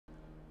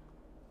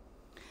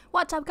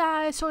What's up,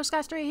 guys?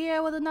 SourceGuy3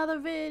 here with another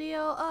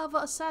video of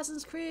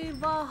Assassin's Creed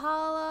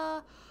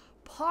Valhalla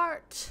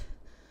Part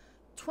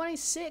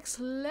 26.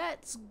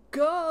 Let's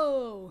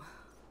go!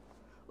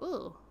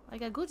 Ooh, I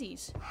got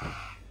goodies.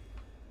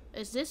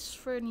 Is this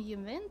for the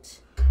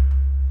event?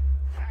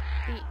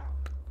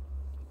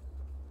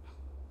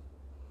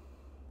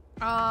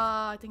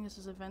 I think this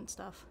is event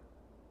stuff.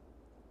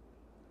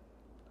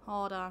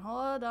 Hold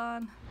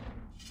on.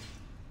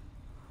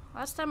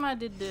 Last time I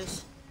did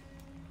this.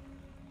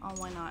 Oh,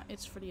 why not?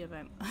 It's for the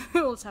event.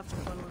 Let's have some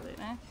fun with it,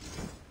 eh?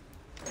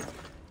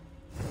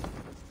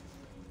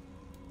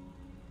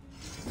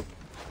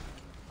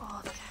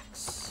 Oh, the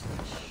axe.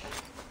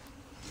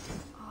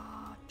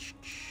 Oh, yeah.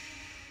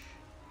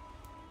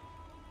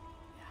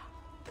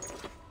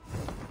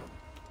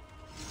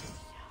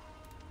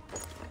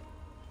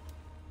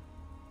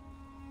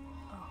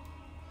 Oh.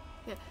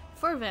 Yeah,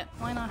 for event.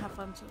 Why not have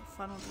fun with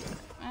the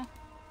event, eh?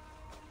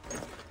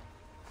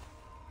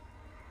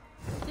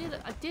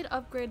 I did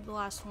upgrade the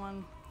last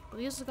one, but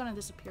this is gonna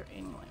disappear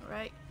anyway,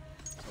 right?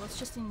 So let's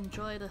just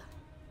enjoy the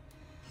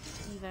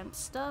event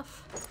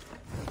stuff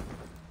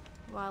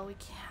while we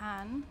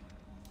can.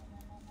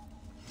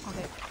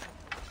 Okay.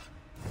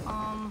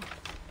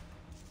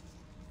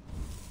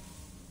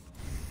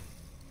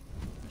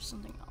 There's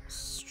something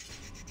else.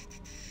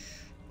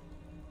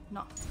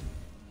 No.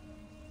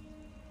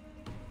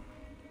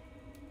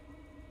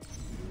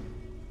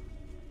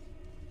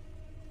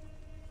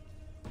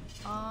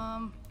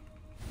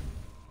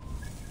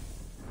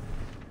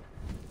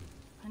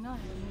 I know I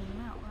have a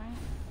new mount, right?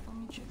 Let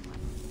me check my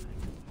if I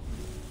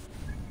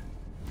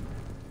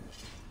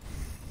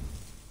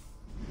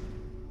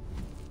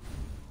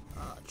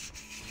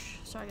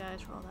can. Sorry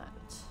guys for all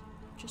that.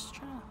 Just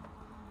trying to.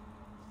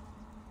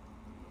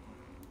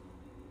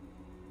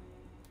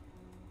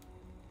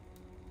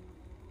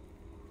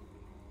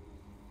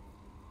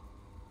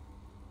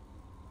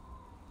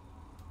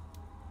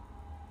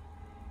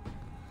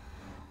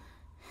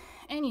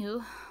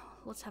 Anywho,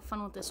 let's have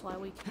fun with this while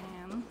we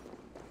can.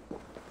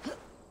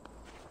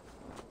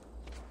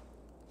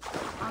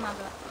 I'm not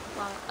gonna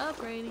bother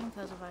upgrading,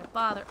 because if I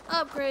bother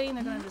upgrading,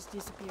 they're gonna just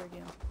disappear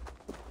again.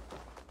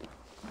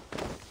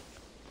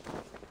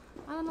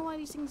 I don't know why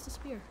these things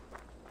disappear.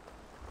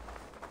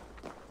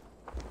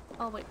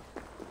 Oh wait,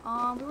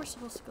 we were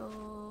supposed to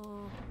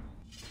go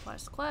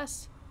quest to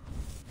quest.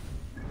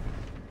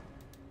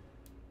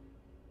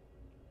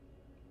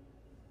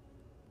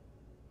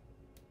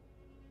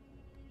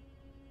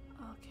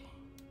 Okay.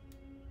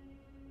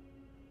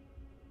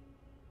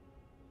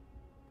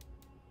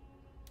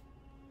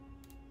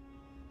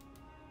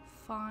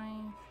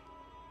 Fine.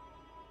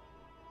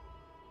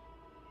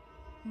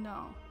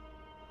 No.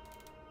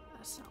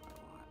 That's not what I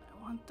want. I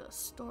want the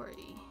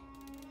story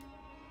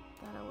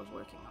that I was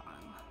working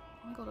on.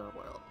 Let me go to the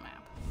world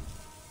map.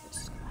 This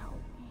is gonna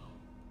help me.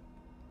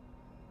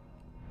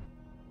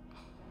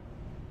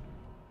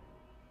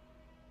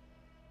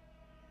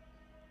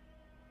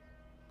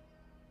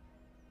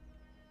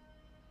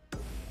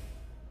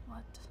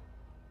 What?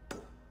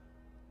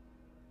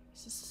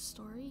 Is this a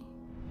story?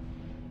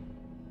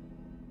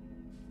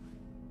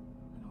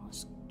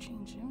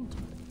 Change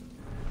inventory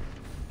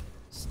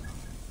stuff.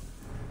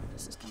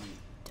 This is gonna be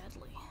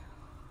deadly.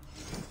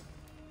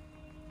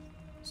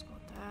 Let's go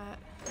with that.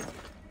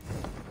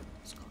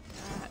 Let's go with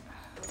that.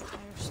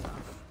 Higher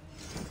stuff.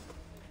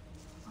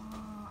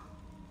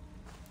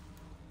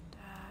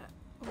 That.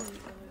 Oh,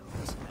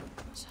 what's that?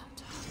 What's that?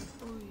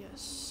 Oh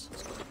yes.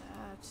 Let's go with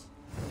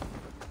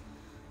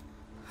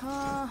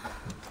that.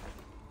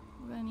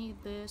 We're gonna need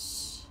this.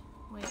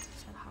 Wait,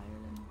 is that higher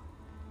than?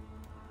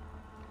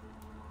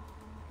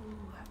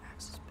 Ooh, that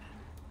axe is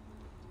better.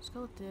 Let's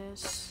go with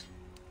this.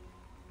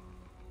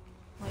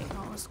 Wait, no,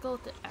 let's go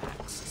with the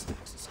axe. This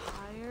axe is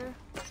higher.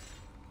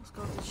 Let's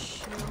go with the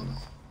shield.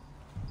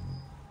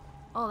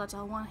 Oh, that's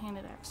a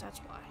one-handed axe, that's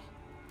why.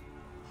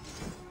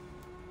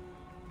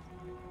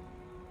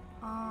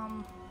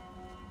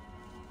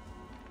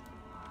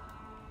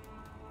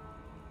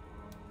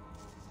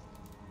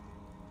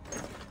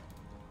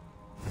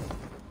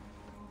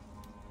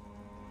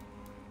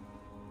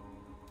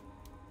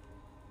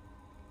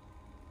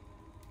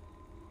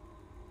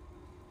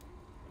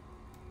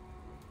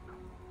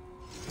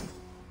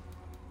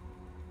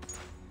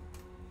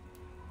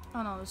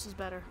 Oh no, this is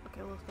better.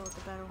 Okay, let's go with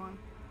the better one.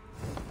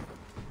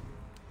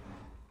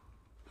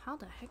 How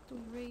the heck do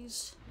we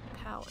raise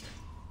power?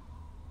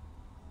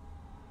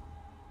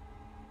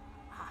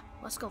 Ah,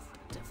 let's go for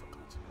the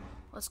difficult.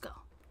 Let's go.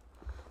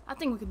 I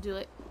think we can do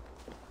it.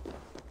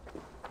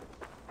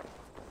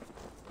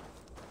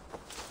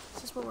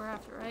 This is what we're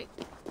after, right?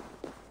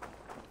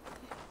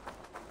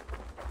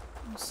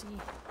 Let me see.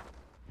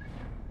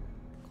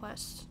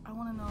 Quest. I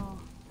want to know.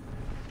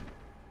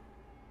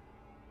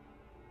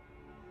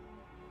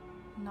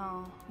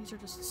 No, these are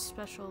just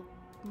special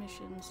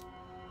missions.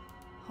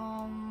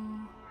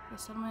 Home. The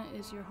settlement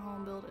is your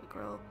home. Build it,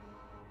 grow.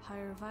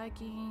 Hire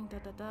Viking. The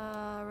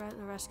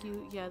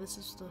rescue. Yeah, this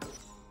is the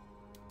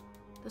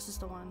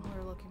one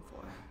we're looking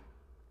for.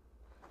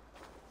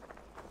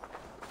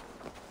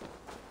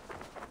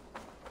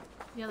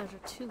 The others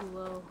are too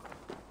low.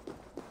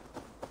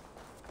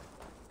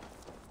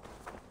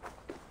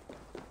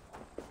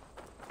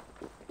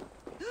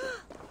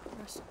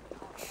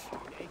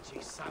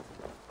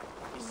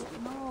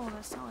 No,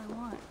 that's not what I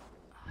want.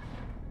 I'm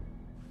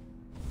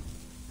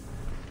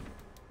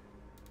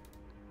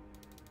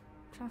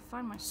trying to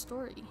find my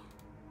story.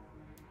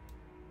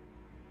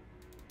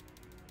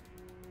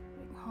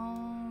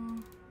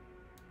 Home.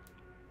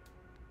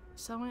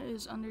 Someone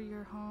is under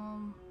your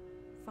home.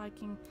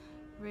 Viking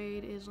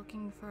raid is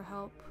looking for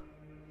help.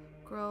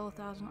 Grow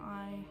 1,000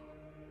 eye.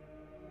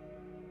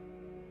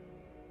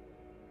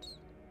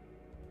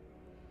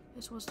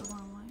 This was the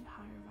one white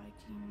higher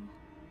Viking.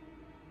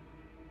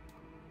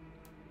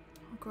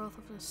 Growth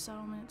of the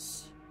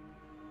settlements.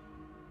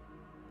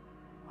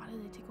 Why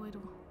did they take away the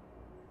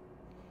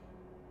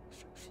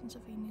instructions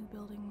of a new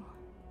building?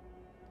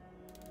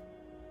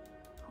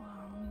 Hold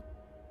on,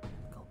 let me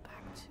go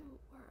back to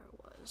where I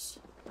was.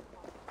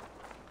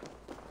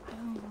 I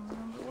don't even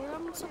remember where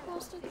I'm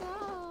supposed to go.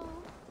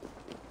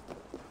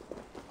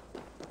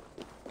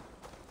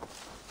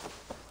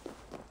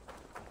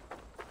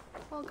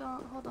 Hold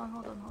on.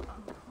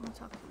 Let me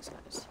talk to these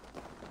guys.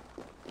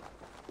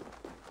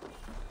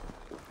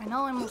 I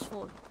know I'm almost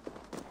full.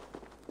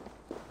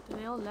 Did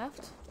they all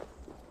left?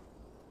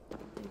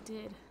 They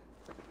did.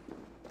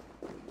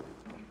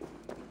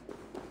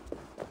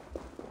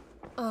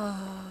 Hold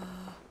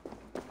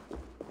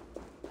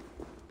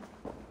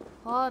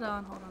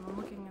on. I'm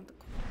looking at the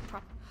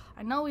prop.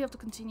 I know we have to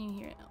continue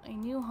here. A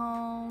new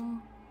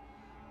home.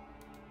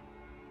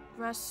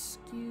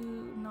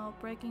 Rescue. No,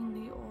 breaking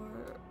the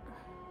order.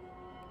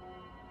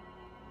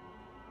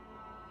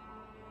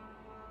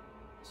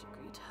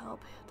 Agreed to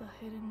help the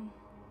hidden.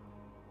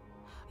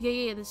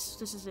 Yeah,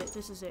 this is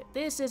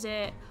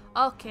it.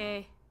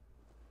 Okay.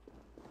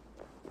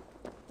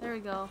 There we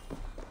go.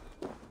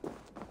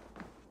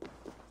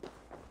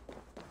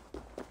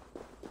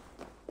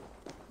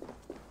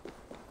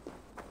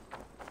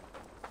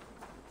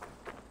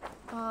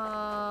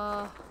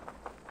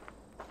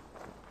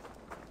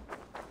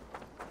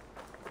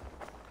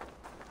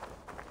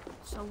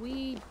 So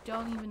we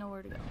don't even know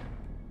where to go.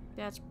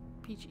 That's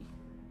peachy.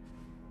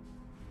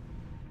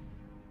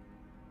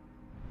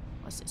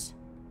 What's this?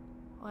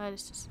 What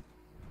is this?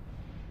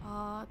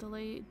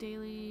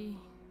 Daily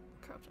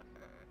crops.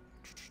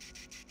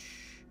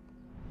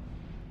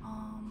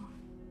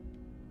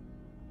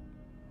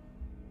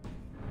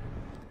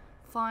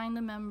 Find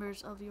the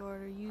members of the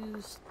order.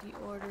 Use the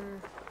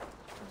order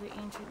of the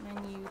ancient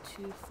menu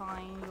to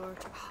find your.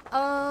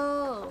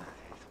 Oh.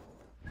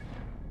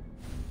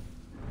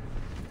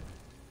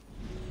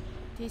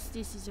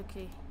 This is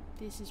okay.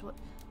 This is what.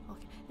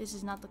 Okay, this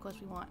is not the quest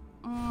we want.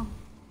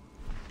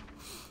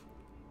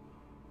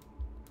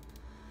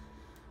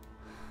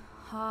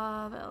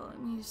 Valhalla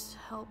needs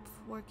help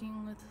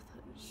working with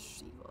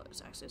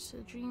Seagull's access to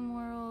the dream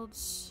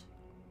worlds.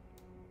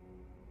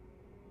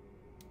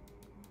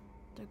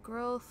 The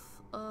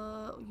growth,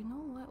 you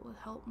know what would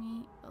help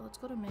me? Let's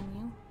go to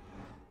menu.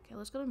 Okay,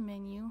 let's go to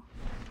menu.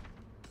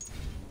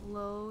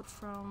 Load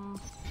from...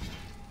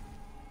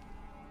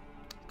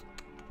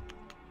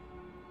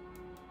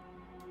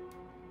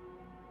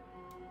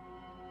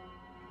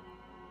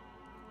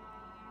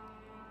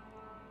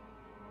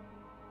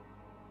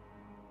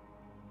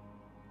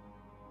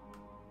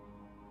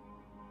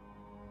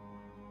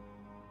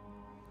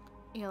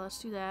 Yeah, let's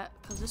do that,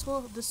 because this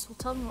will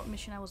tell me what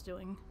mission I was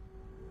doing.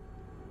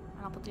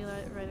 And I'll put the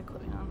right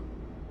equipment on.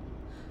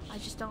 I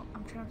just don't,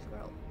 I'm trying to figure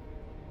out.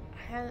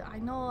 I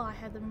know I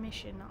had the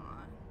mission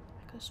on.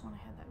 I could have sworn I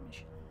had that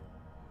mission.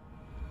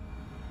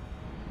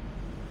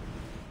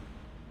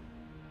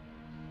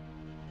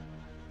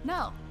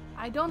 No,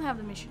 I don't have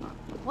the mission on.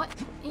 What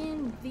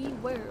in the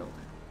world?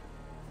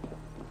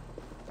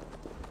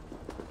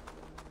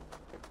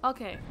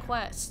 Okay,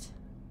 quest.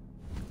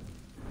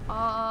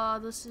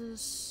 This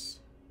is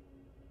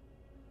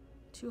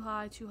too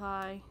high.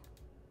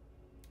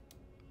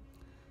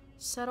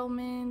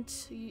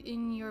 Settlement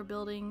in your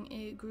building.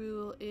 It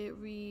grew.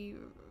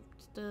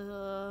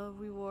 The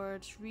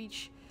rewards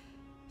reach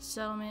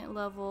settlement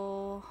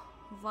level.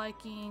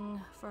 Viking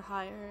for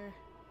hire.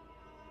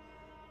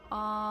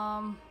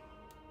 The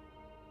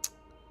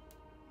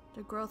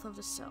growth of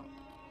the settlement.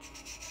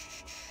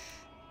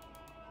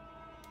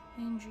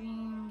 In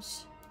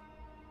dreams.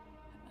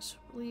 I must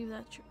believe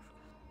that you're.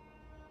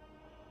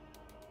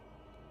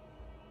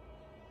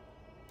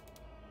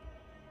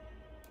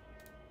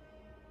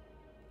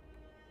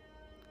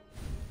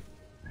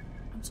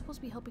 I'm supposed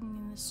to be helping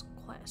in this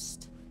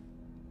quest.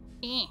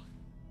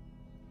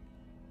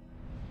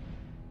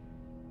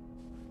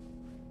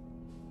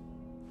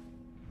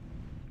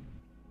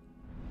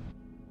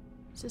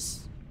 Is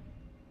this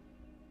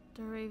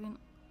the Raven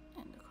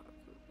and the car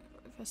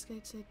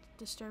investigates a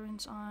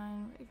disturbance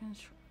on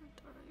Raven's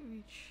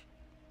reach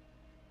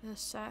the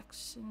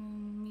sacks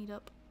and meet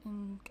up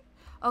in.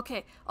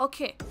 Okay,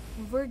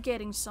 we're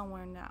getting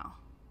somewhere now.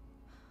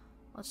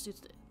 Let's do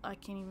I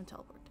can't even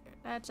teleport there.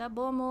 That's a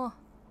bummer.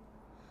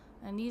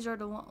 And these are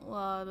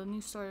the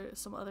new start.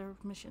 Some other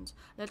missions.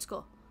 Let's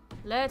go.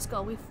 Let's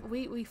go.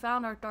 We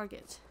found our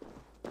target.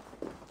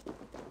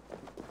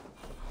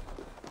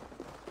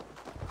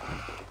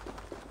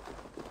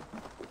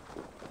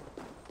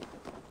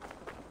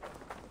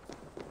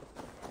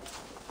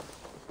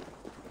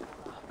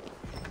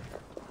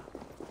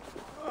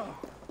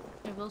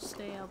 If they'll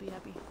stay, I'll be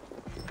happy.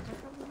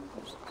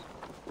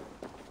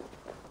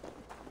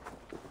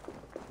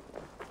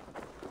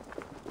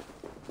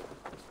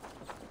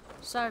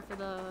 Sorry for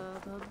the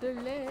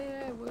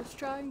delay. I was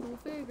trying to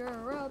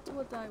figure out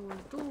what I was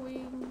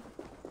doing.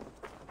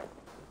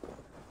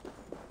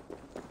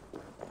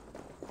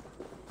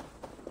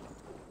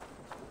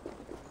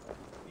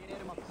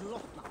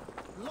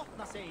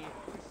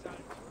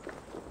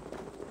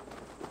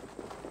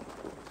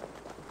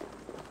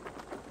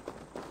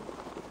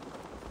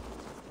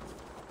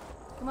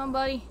 Come on,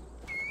 buddy.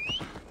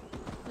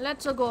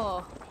 Let's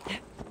go.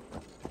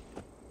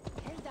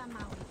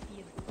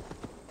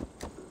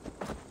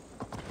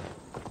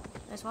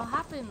 That's what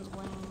happens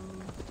when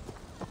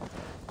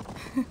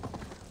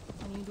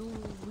when you do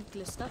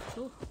weakless stuff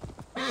too.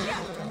 You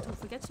tend to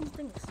forget some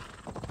things.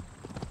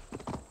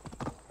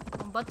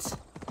 But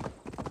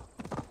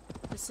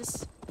this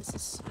is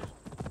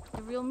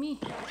the real me.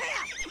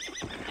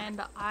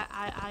 And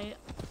I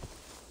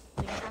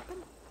things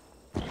happen.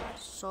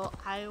 So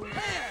I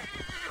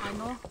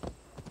know.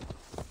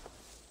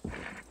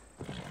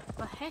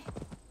 But hey,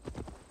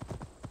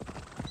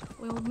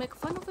 we'll make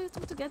fun of it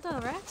together,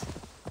 right?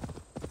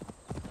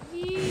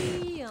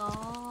 Yeah.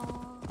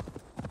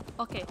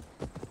 Okay.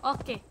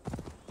 Okay.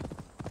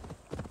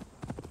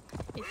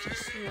 It's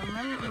just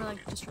remember,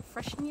 like, just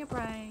refreshing your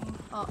brain.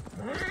 Oh,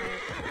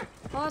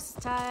 what's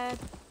tired?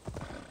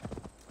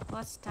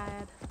 What's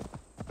tired?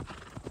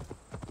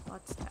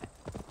 What's tired?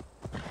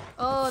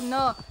 Oh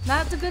no!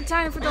 Not a good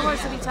time for the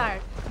horse to be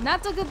tired.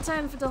 Not a good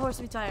time for the horse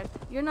to be tired.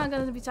 You're not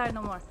gonna be tired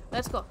no more.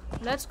 Let's go.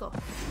 Let's go.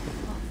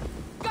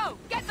 Go!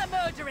 Get the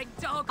murdering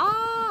dog!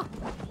 Ah!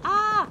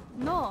 Ah!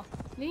 No!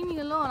 Leave me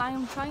alone. I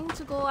am trying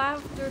to go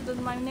after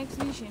my next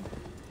mission.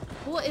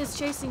 Who is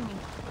chasing me?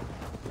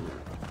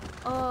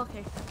 Oh,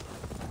 okay.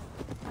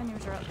 My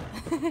nerves are up.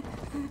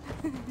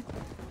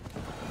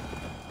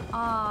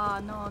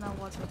 Ah, no, not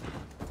water.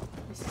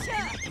 Is it?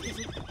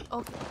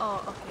 Okay.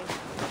 Oh, okay.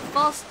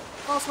 False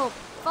hope.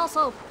 False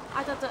hope.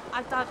 I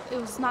thought it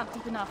was not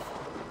deep enough.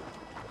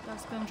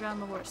 That's gonna drown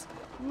the horse.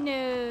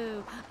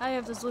 No, I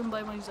have to swim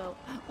by myself.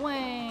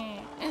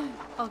 Wait.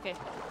 Okay.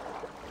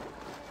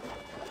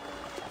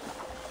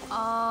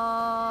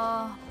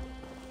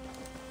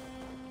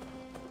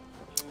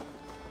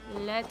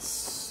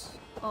 Let's.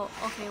 Oh,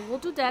 okay. We'll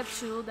do that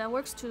too. That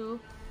works too.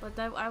 But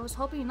I was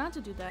hoping not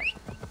to do that.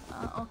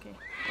 Okay.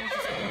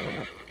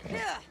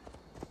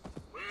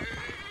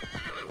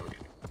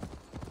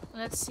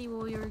 Let's see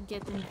what we were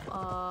getting.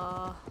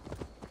 We're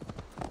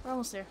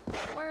almost there.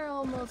 We're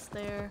almost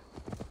there.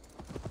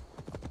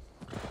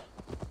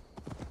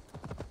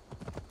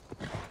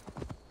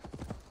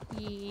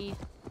 Yeah.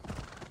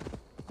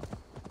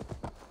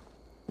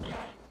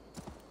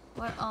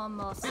 We're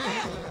almost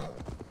there.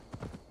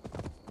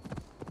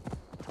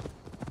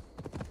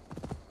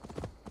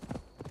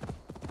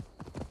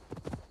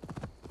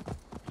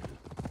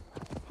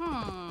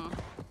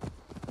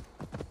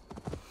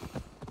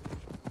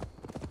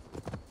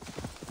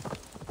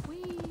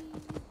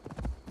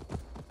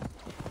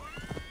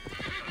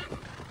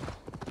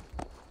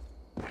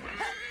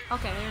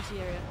 Okay, there's the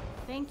area.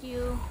 Thank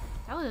you.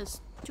 That was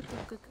super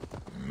quick.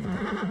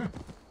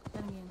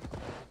 Then again.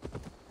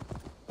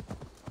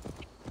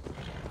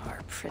 Our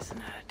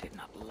prisoner did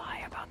not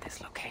lie about this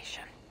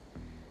location.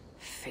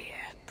 Fear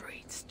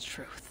breeds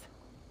truth.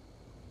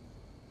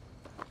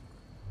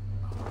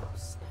 Oh,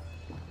 snap.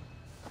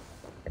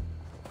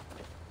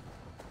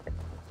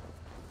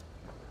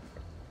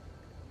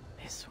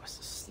 This was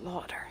a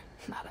slaughter,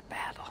 not a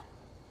battle.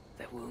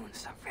 The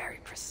wounds are very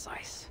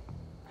precise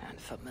and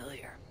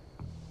familiar.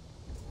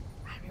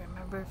 I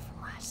remember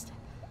from last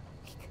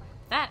week.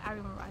 That I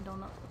remember. I don't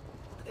know.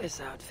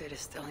 This outfit is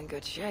still in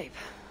good shape.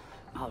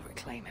 I'll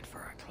reclaim it for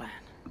our clan.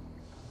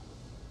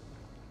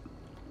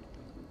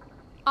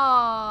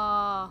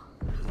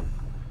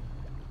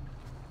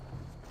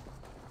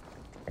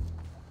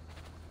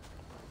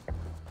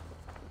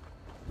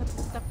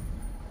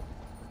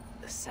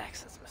 The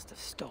Saxons must have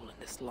stolen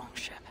this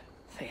longship.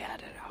 They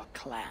added our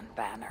clan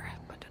banner,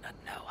 but do not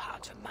know how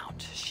to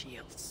mount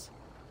shields.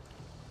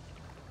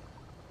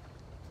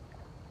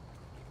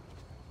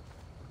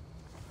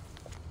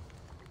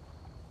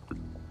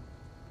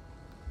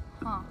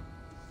 Huh.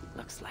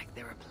 Looks like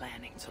they were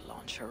planning to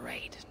launch a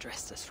raid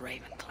dressed as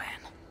Raven Clan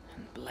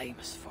and blame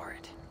us for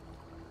it.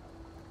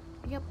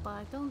 Yep, but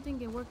I don't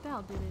think it worked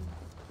out, did it?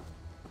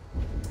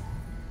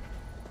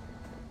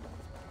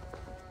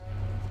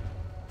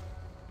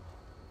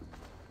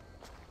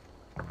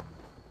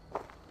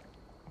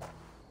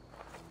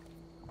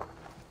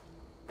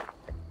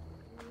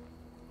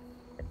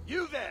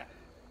 You there!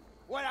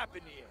 What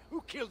happened here?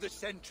 Who killed the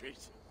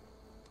sentries?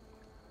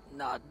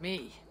 Not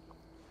me.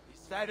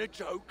 Is that a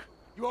joke?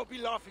 You won't be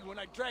laughing when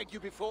I drag you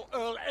before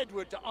Earl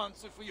Edward to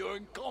answer for your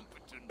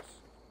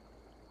incompetence.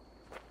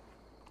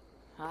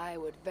 I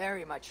would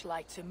very much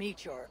like to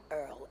meet your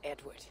Earl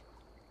Edward.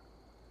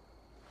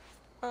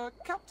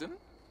 Captain,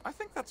 I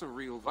think that's a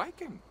real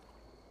Viking.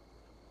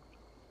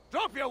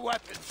 Drop your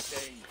weapons,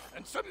 Dane,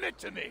 and submit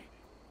to me.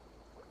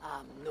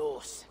 I'm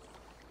Norse,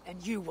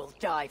 and you will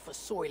die for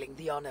soiling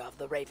the honor of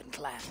the Raven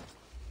clan.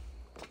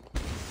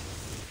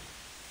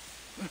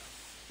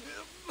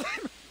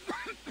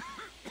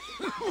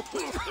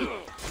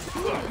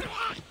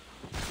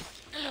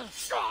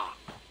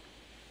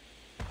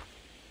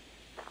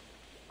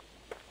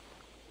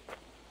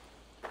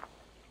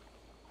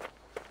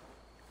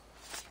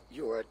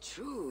 You're a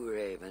true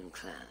Raven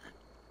clan.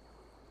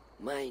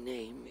 My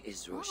name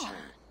is Roshan,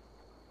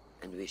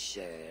 and we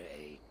share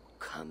a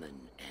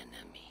common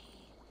enemy.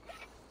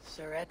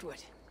 Sir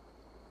Edward.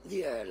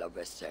 The Earl of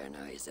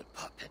Westerna is a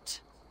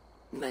puppet,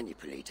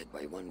 manipulated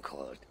by one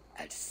called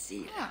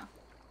Alcila,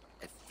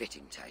 a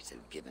fitting title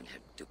given her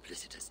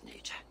duplicitous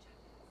nature.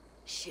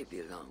 She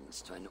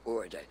belongs to an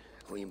order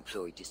who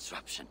employ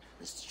disruption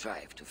and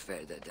strive to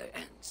further their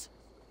ends.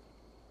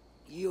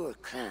 Your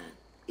clan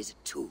is a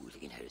tool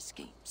in her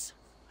schemes.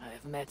 I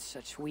have met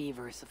such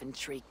weavers of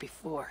intrigue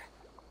before,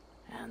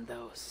 and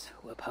those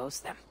who oppose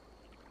them.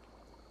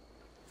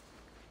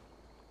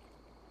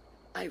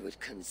 I would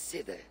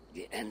consider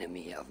the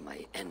enemy of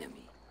my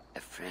enemy a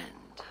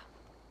friend.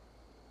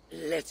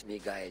 Let me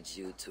guide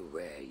you to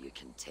where you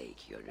can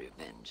take your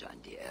revenge on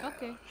the Earl.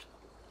 Okay.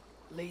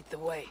 Lead the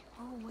way.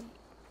 Oh, wait.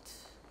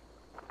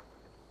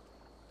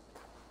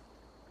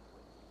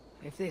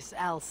 If this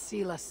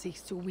Alcila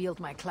seeks to wield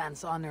my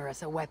clan's honor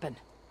as a weapon,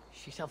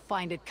 she shall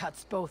find it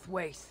cuts both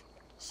ways.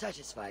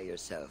 Satisfy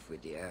yourself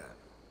with the Earl,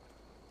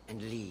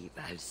 and leave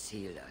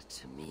Alcila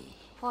to me.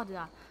 Hold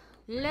on.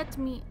 Let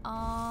me,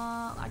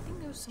 I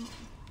think there's some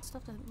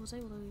stuff that was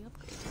able to be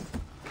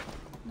upgraded.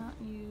 Not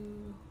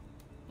you.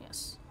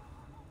 Yes.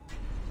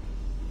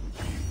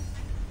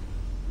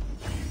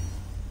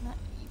 Not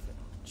even.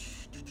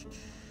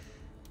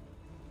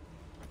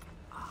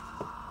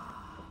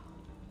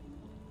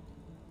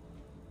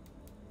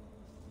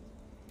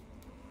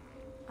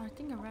 I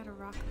think I'd rather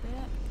rock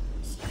that.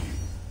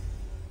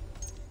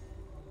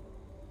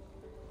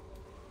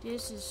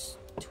 This is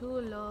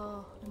too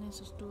low, and this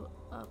is too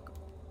up.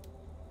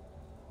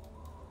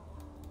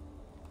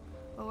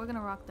 But we're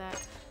gonna rock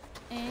that.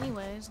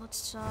 Anyways, let's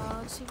see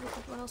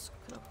what else we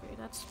could upgrade.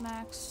 That's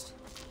maxed.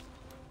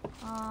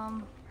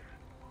 I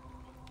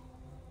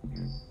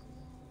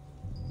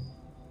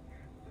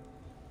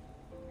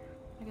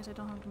guess I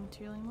don't have the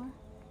material anymore.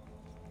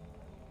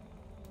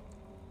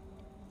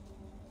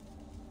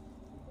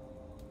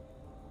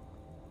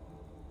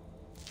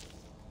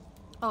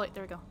 Oh wait,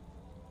 there we go.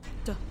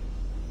 Duh.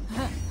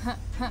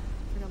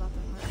 Forgot about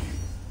that part.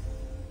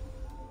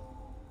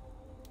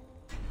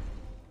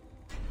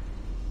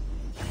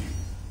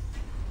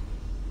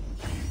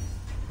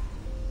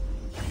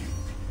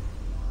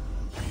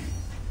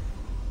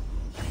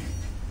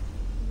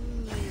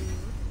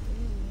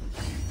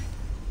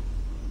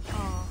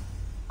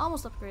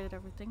 Almost upgraded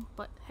everything,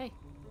 but hey,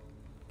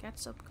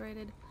 gets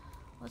upgraded.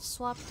 Let's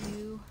swap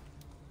you.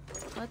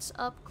 Let's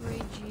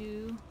upgrade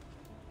you.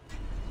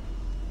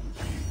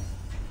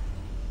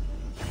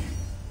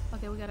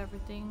 Okay, we got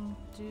everything,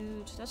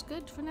 dude. That's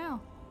good for now.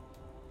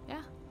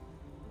 Yeah.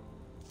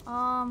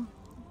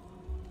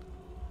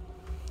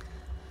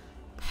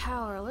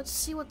 Power. Let's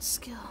see what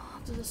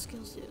do the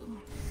skills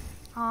do.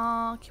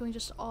 Can we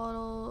just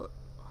auto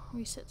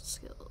reset the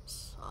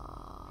skills?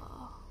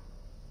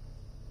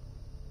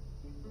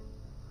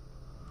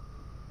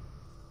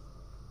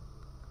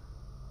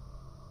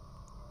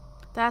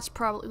 That's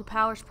probably, the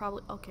power's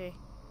probably, okay.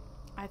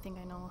 I think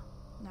I know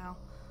now.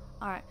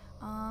 Alright,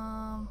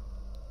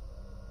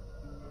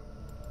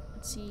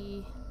 let's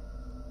see.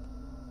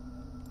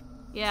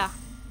 Yeah,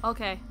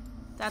 okay.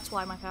 That's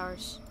why my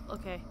power's,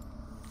 okay.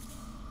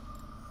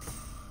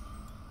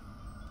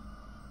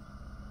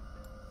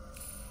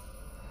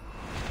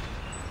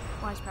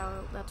 Why is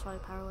power, that's why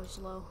power was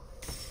low.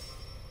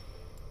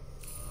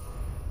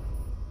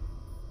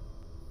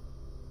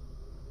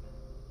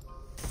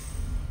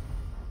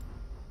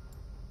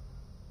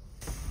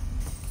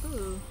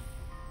 Ooh.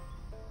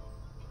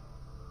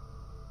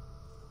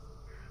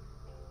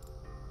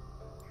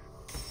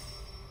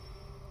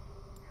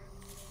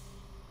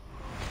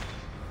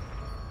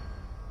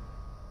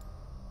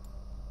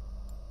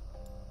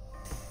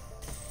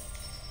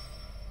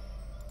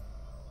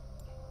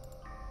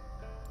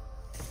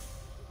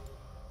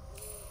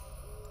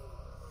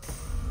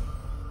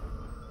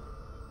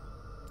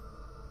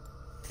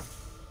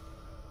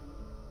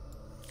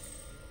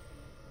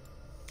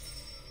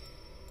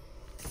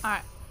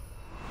 Alright.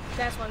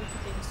 That's why we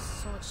keep getting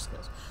so much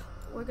skills.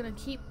 We're gonna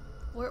keep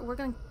we're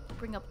gonna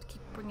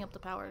keep bringing up the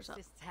powers up.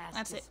 This task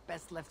That's is it.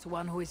 best left to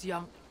one who is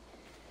young.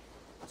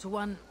 To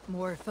one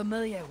more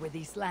familiar with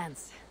these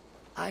lands.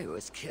 I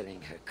was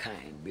killing her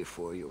kind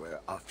before you were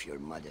off your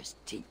mother's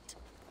teat.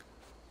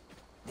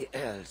 The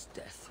Earl's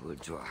death will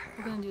draw her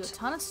We're gonna do a out.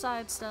 ton of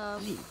side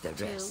stuff. Leave the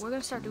too. rest We're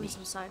gonna start to doing me.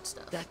 some side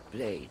stuff. That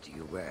blade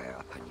you wear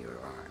upon your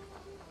arm.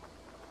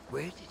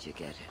 Where did you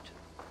get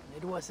it?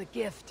 It was a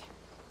gift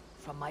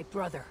from my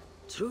brother,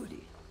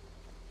 Truly?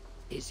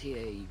 Is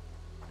he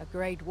a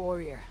great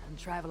warrior and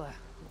traveler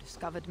who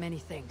discovered many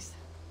things.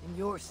 And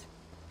yours?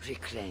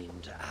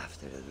 reclaimed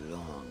after a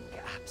long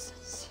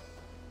absence?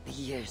 The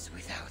years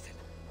without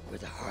it were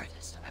the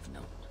hardest I've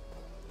known.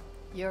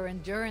 Your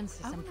endurance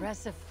is I wanna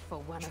impressive for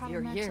one Try of to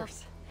your match up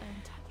years.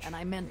 and And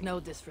I meant no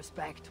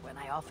disrespect when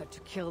I offered to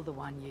kill the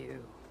one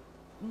you...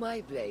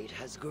 My blade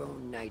has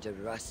grown neither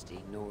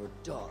rusty nor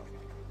dull.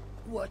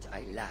 What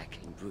I lack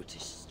in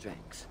brutish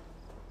strength,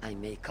 I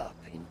make up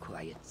in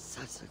quiet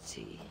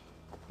subtlety.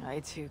 I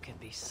too can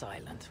be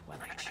silent when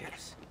I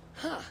choose.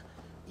 Ha!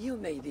 You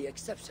may be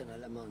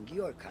exceptional among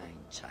your kind,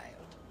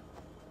 child.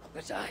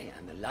 But I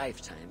am a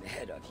lifetime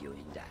ahead of you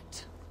in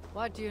that.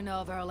 What do you know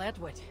of Earl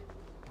Edward?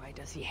 Why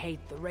does he hate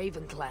the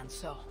Raven clan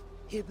so?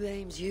 He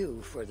blames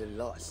you for the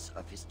loss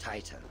of his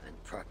title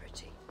and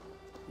property.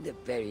 The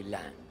very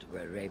land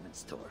where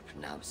Ravensthorpe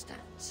now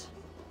stands.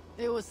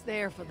 It was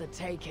there for the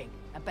taking,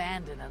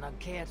 abandoned and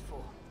uncared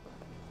for.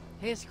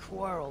 His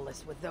quarrel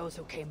is with those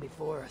who came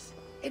before us.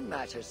 It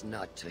matters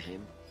not to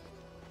him.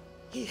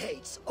 He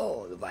hates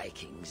all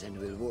Vikings and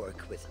will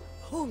work with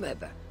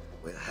whomever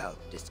will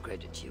help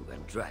discredit you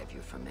and drive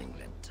you from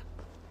England.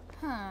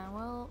 Huh,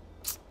 well...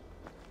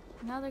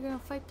 Now they're gonna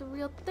fight the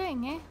real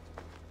thing, eh?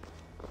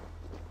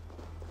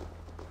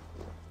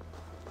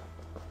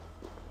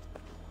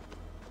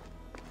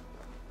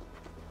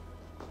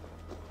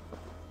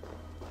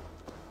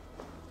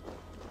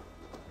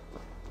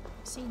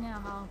 See now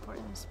how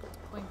important this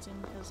points in,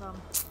 because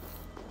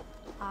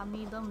I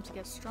need them to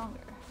get stronger.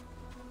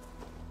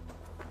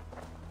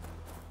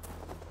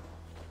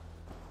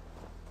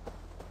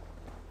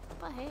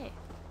 But hey,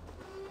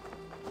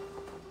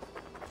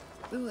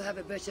 We'll have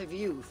a better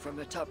view from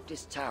atop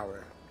this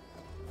tower.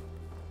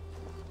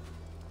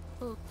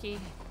 okay.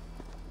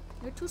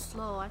 You're too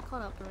slow, I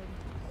caught up already.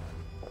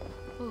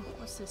 Ooh,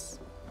 what's this?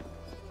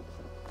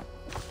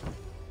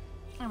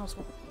 I almost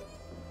won.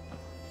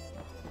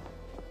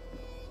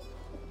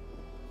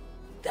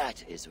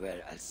 That is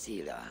where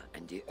Alcila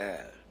and the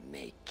Earl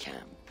make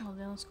camp. Well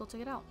then let's go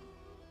check it out.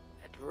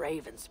 At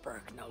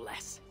Ravensburg, no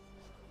less.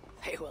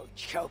 They will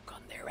choke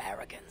on their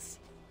arrogance.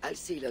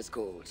 Alcila's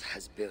gold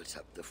has built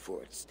up the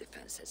fort's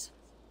defenses.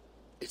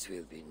 It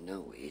will be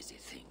no easy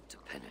thing to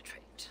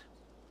penetrate.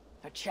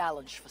 A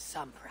challenge for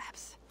some,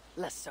 perhaps.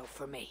 Less so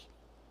for me.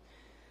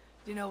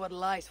 Do you know what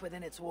lies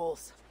within its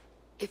walls?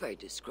 If I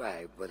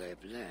describe what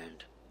I've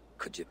learned,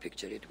 could you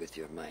picture it with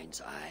your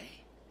mind's eye?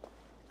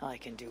 I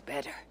can do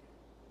better.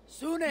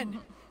 Sunan!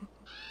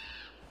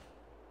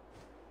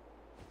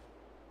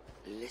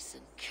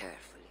 Listen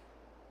carefully.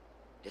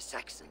 The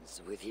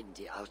Saxons within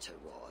the outer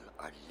wall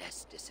are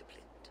less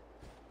disciplined,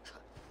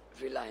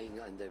 relying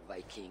on their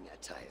Viking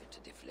attire to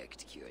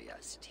deflect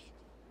curiosity.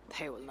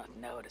 They will not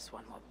notice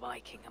one more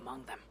Viking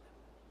among them.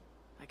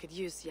 I could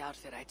use the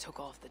outfit I took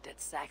off the dead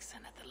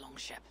Saxon at the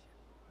longship.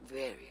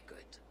 Very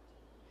good.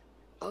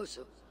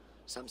 Also,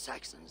 some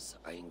Saxons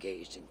are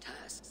engaged in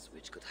tasks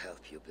which could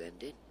help you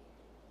blend in.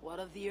 What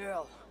of the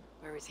Earl?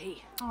 Where is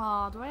he?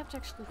 Aw, do I have to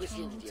actually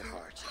Within change the it?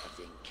 heart of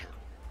the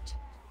encampment.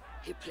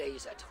 He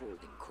plays at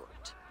holding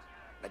court,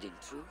 but in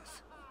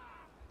truth,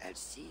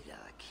 Alcila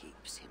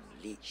keeps him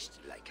leashed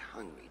like a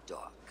hungry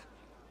dog.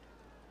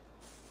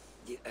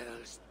 The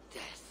Earl's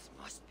death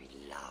must be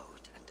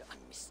loud and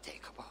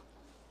unmistakable.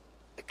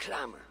 A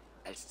clamor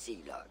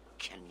Alcila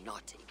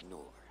cannot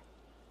ignore.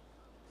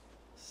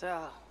 So,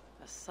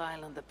 a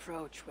silent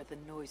approach with a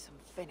noisome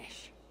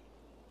finish.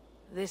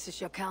 This is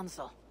your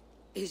counsel.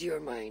 Is your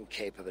mind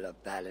capable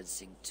of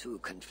balancing two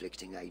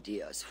conflicting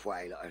ideas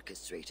while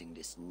orchestrating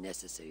this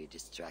necessary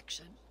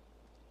distraction?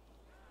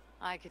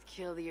 I could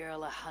kill the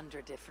Earl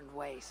 100 different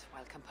ways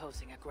while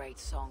composing a great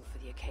song for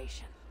the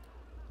occasion.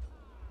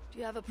 Do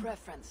you have a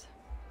preference?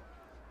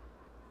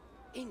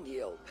 In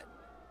the open,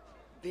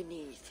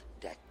 beneath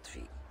that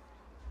tree,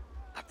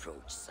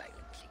 approach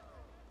silently,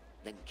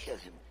 then kill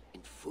him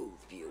in full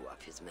view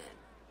of his men.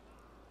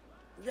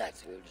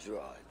 That will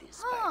draw the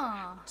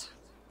aspirant.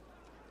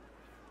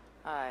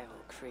 I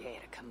will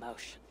create a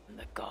commotion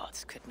the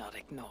gods could not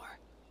ignore.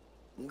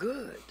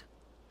 Good.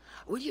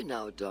 Will you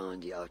now don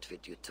the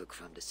outfit you took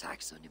from the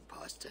Saxon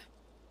imposter?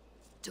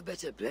 To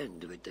better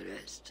blend with the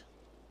rest.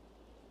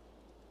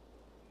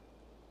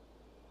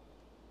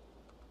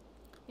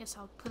 Yes,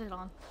 I'll put it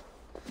on.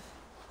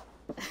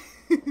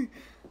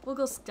 We'll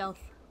go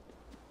stealth.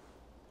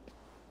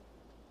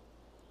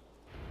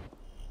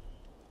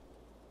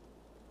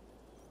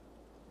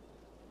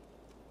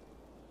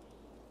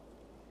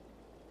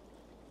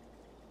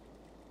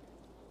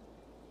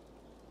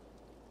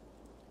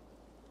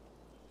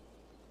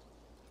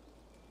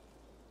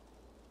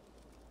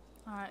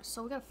 Alright,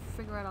 so we gotta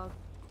figure out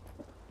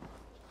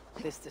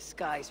This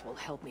disguise will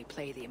help me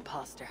play the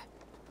imposter.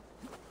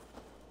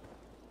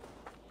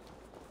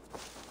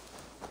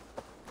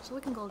 so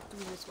we can go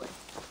through this way.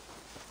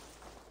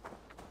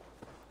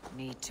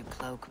 need to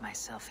cloak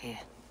myself here.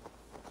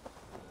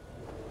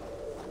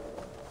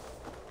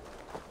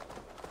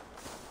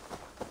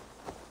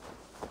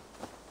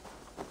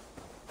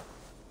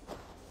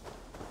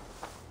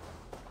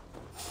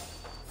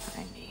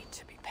 I need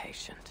to be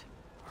patient,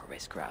 or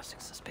risk rousing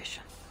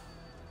suspicion.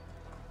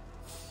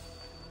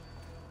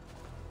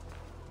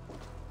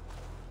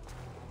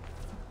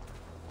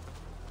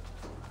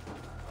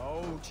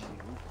 Oh, you.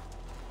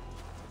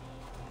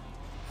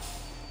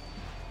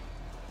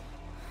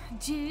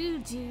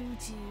 Dude.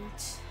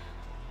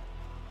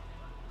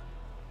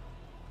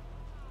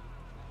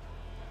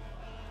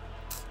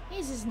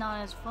 This is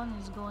not as fun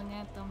as going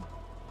at them.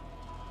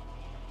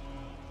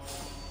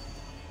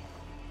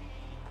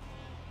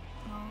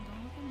 No,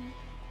 don't look at me.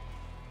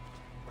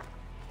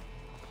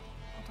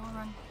 Don't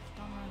run.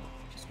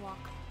 Just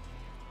walk.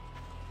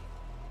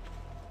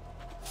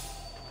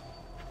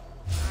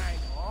 Hang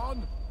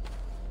on.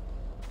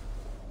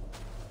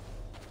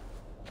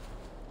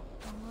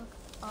 Don't look.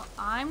 Oh,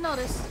 I'm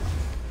noticed.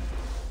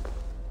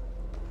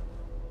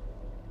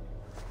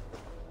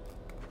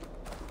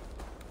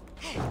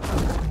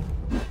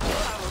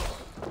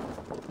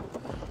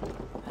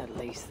 At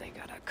least they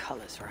got our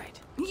colors right.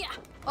 Yeah.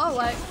 All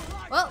right.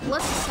 Well,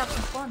 let's just have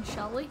some fun,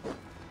 shall we?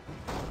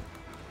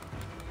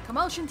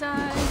 Commotion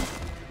time.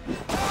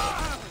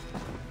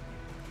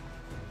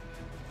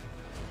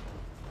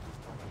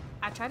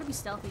 I tried to be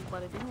stealthy,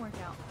 but it didn't work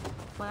out.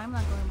 But I'm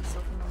not going to be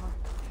stealthy no more.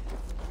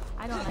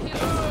 I don't like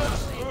it.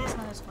 It's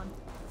not as fun.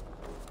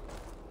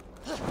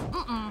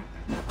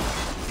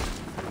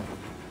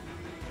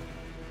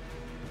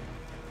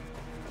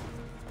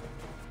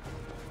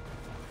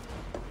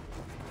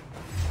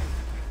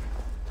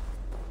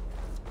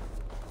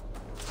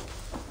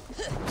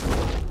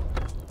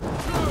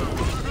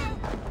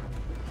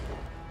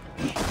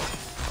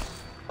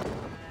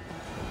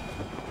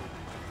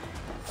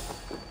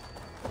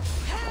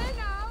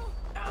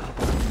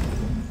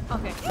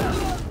 Okay.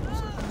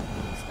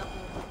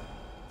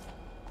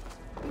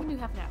 We can do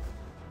half and half.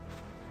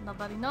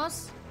 Nobody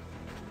knows.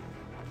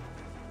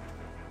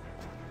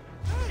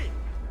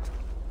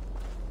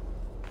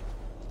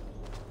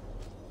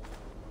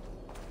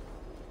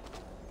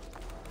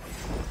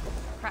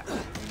 Crap.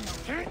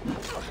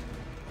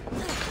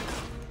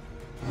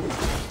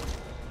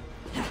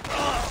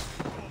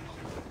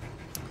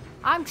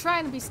 I'm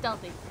trying to be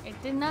stealthy.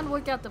 It did not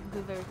work out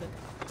very good.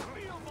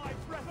 Feel my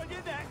breath on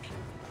your neck.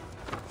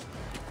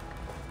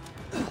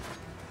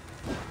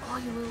 Oh,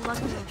 you little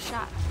lucky little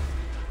shot.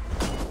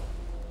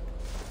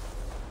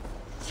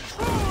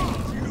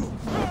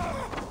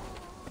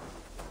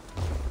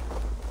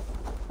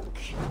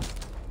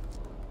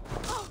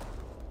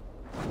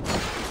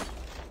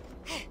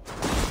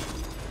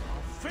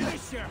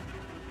 Finish you.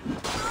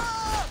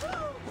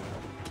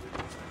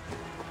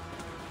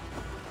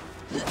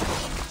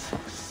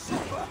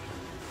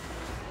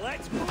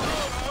 Let's go.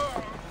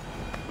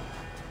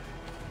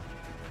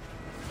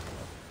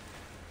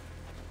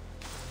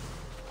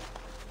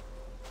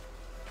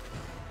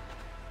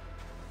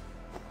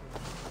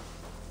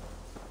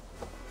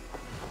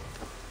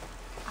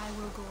 I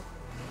will go.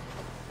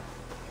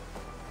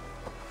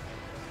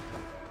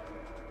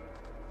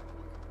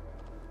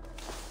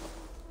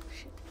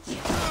 Shit.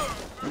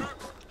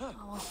 Oh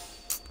well.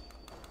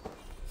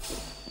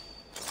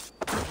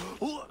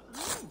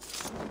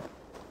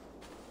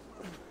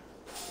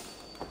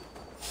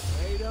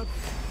 Wait up.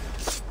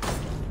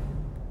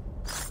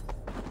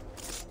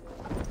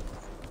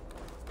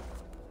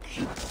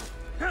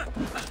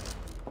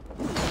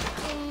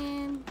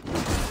 And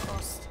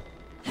lost.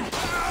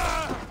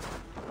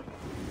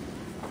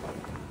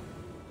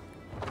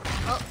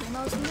 Oh, he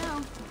knows me now.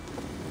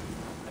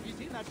 Have you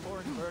seen that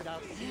foreign bird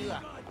out here?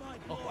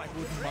 Oh, I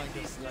wouldn't mind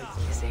a slice.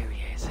 This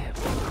area is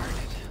heavily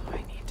guarded. I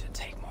need to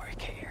take more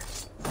care.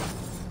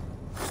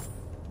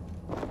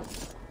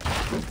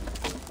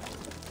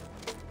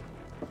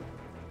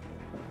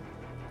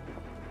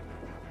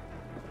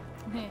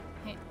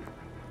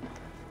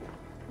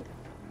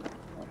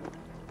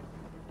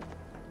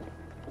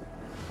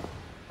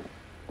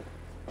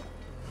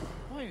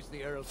 Why is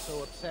the Earl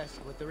so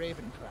obsessed with the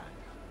Raven clan?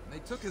 They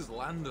took his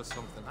land or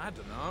something, I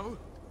don't know.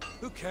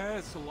 Who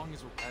cares so long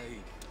as we're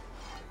paid?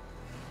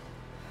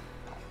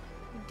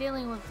 You're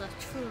dealing with the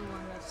true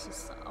one that's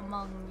just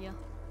among you.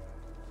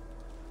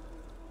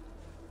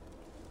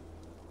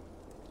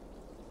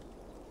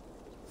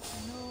 I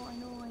know.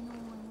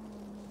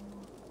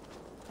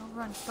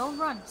 Don't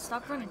run.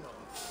 Stop running.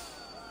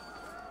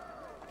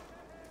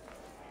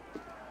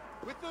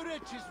 With the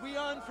riches we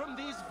earn from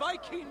these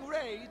Viking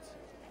raids,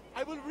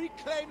 I will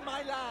reclaim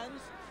my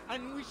lands,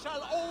 and we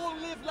shall all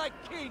live like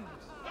kings.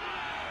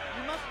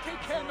 We must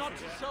take care not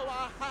to show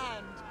our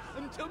hand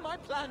until my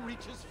plan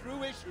reaches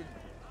fruition.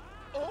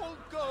 All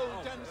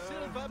gold and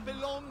silver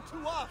belong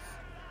to us.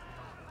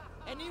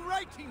 Any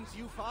writings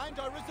you find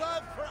are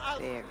reserved for us.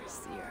 There is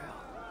the Earl.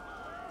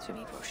 To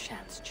meet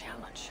Roshan's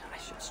challenge, I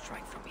should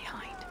strike from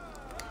behind.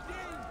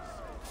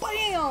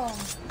 BAM!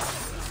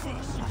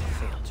 I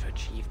failed to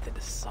achieve the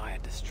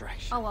desired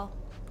distraction. Oh well.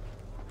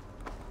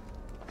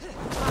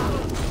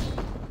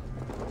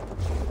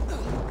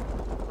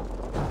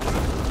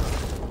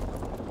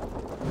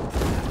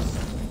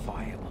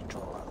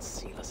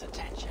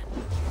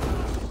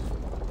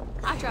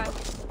 try.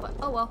 But,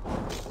 oh well.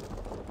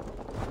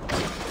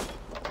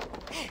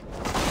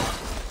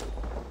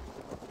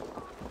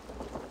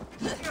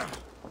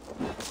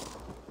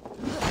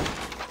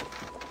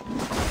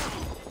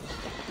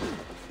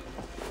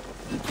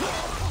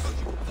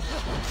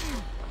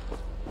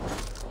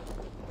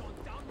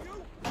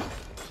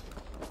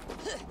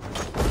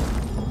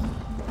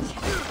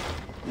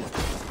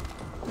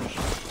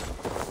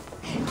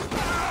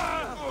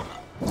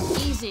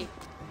 Easy.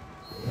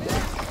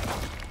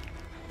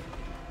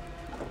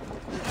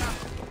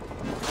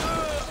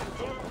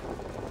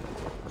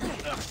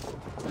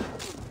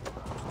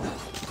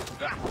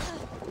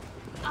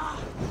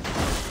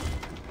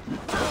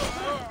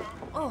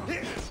 Oh.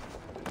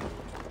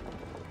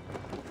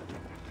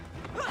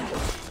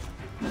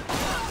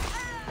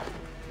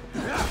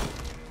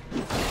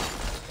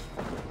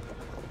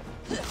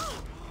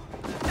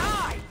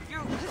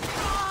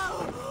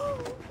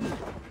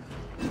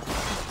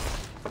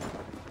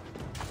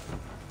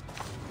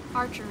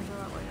 Archers are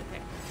that way,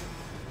 okay.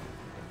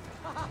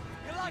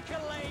 You're like a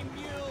lame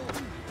mule.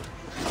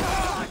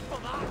 Die for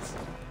that.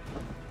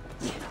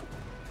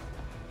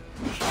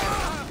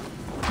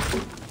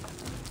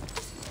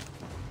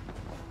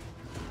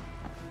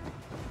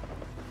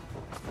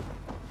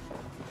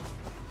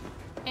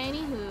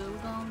 Anywho,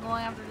 we're gonna go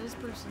after this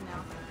person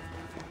now.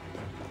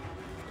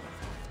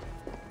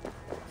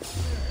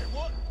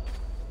 What?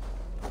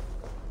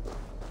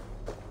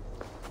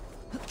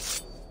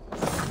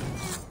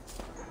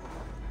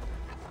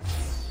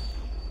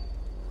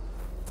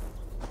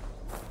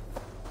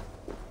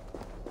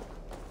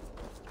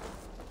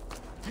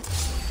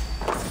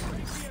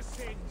 Previous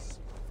sins.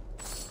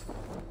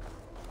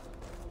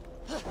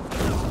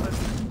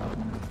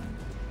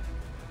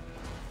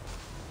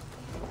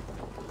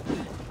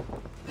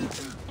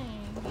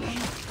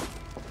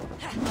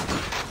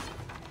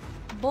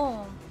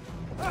 Boom.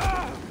 Oh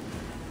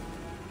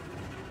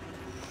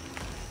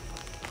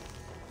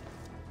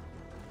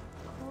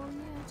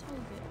yeah, that's how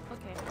you get.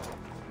 Okay.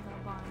 No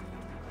buying.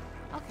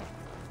 Okay.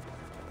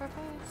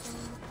 Perfect.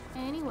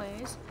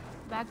 Anyways,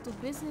 back to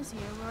business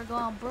here. We're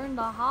gonna burn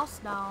the house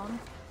down.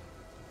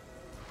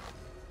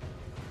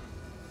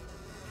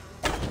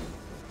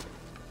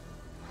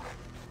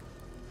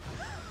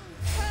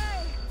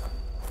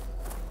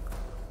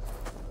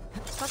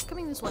 Stop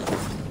coming this way.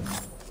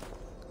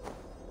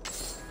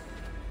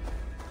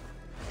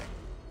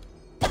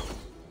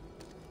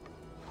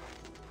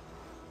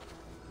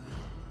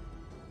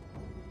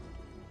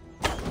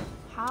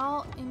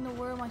 How in the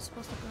world am I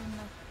supposed to burn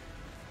the...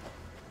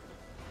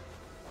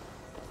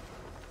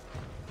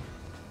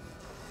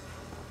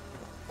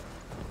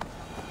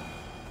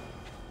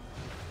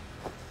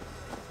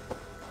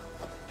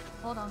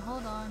 Hold on,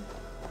 hold on.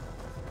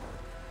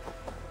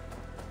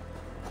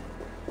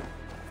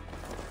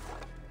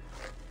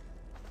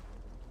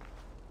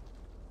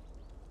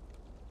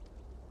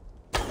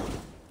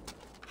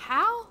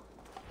 How?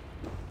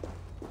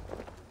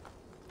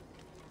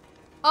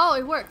 Oh,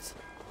 it worked.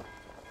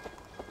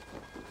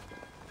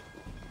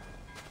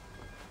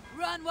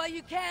 Run while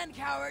you can,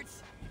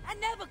 cowards,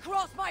 and never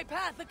cross my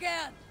path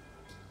again!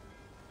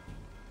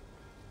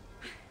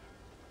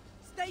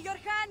 Stay your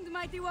hand,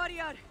 mighty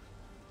warrior.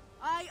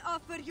 I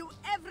offer you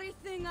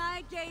everything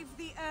I gave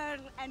the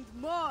Earl and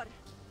more.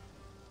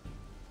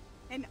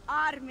 An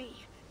army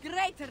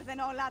greater than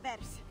all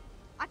others.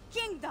 A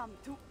kingdom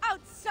to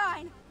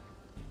outshine.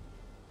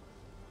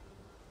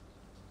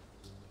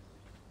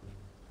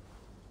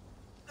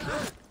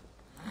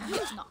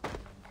 It's not.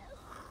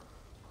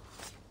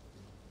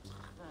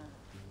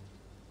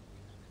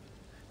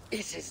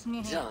 It is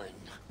done.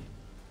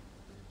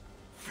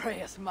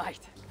 Freya's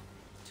might.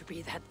 To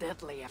be that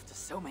deadly after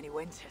so many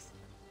winters.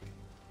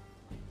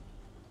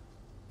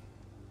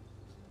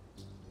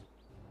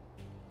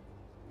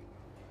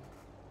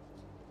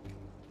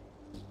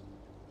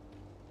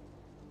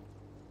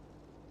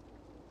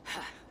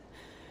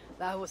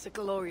 That was a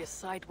glorious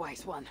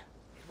sidewise one.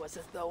 It was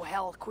as though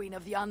Hell, Queen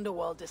of the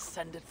Underworld,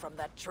 descended from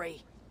that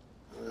tree.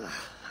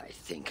 I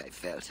think I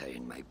felt her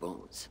in my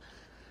bones.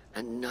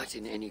 And not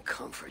in any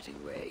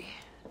comforting way.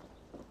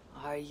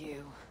 Are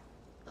you?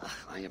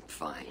 I am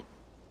fine.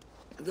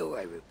 Though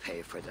I will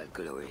pay for that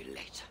glory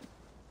later.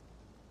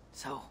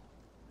 So,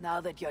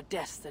 now that your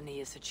destiny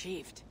is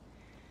achieved,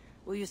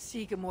 will you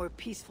seek a more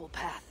peaceful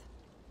path?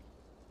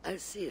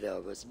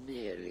 Alcida was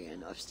merely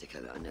an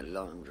obstacle on a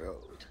long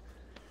road.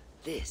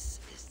 This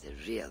is the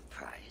real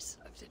prize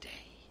of the day.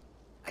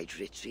 I'd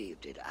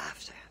retrieved it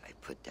after I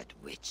put that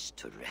witch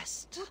to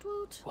rest. Woot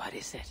woot. What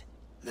is it?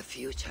 The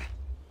future.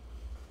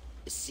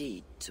 A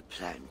seed to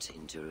plant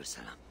in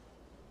Jerusalem.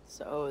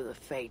 So the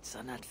fates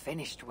are not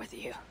finished with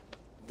you.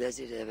 Does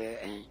it ever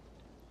end?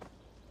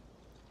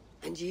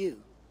 And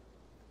you?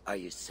 Are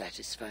you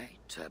satisfied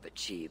to have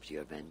achieved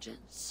your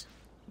vengeance?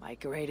 My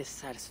greatest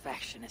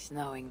satisfaction is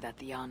knowing that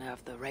the honor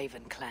of the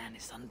Raven clan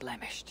is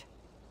unblemished,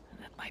 and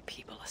that my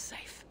people are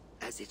safe.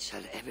 As it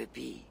shall ever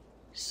be,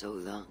 so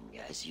long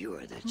as you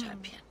are the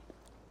champion.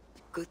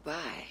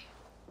 Goodbye,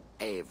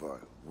 Eivor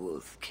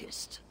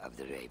Wolf-Kissed of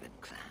the Raven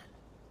clan.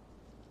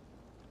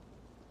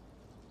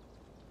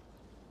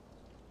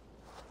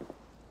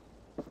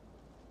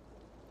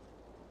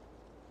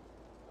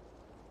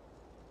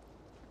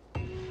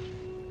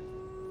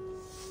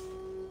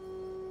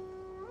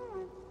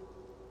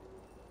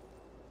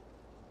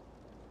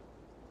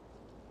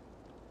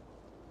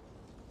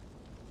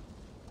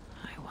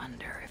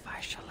 wonder if I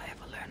shall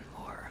ever learn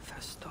more of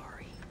her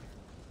story.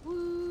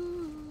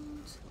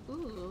 Woot.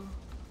 Ooh.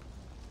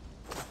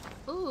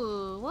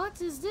 Ooh,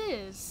 what is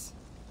this?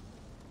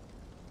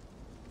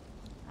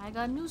 I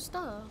got new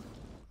stuff.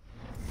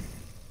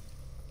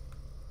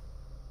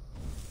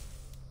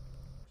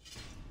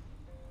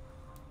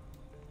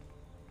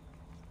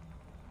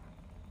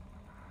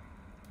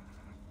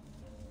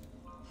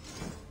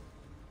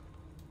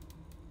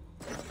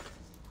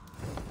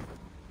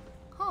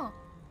 Huh.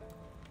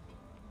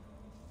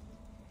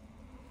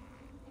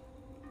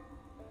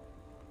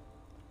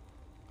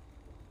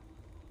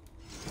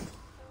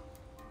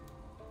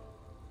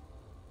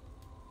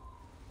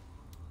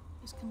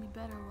 This can be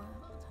better than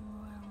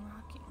what I'm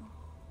rocking.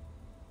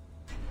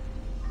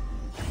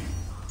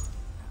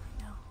 Right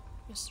now.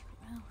 Yes,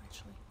 right now,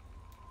 actually.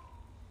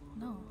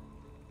 No.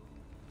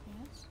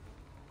 Yes?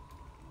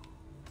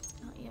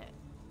 Not yet.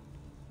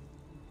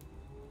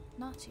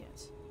 Not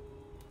yet.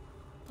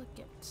 But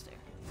gets there.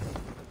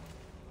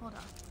 Hold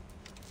on.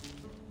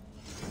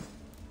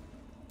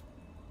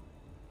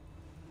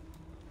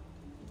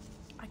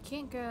 I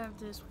can't grab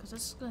this because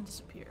this is going to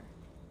disappear.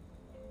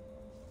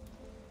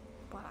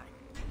 But I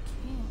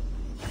can.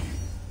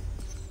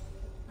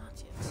 Not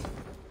yet.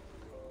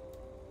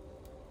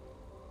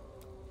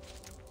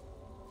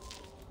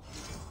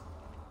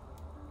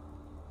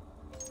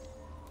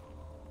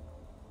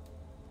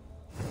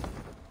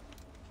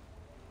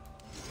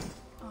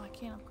 Oh, I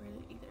can't upgrade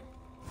it either.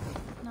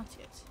 Not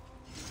yet.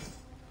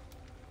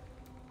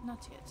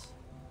 Not yet.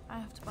 I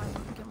have to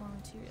get more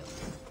material.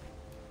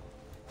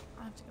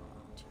 I have to get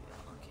more material.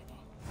 Okay.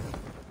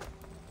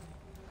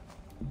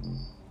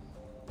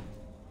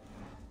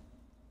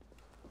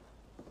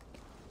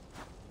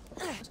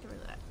 Let's get rid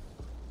of that.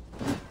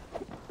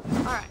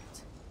 Alright.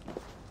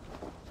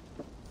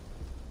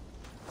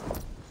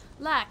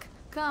 Like,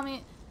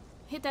 comment,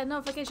 hit that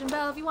notification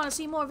bell if you want to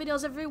see more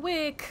videos every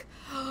week.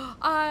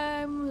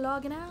 I'm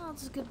logging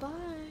out.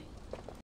 Goodbye.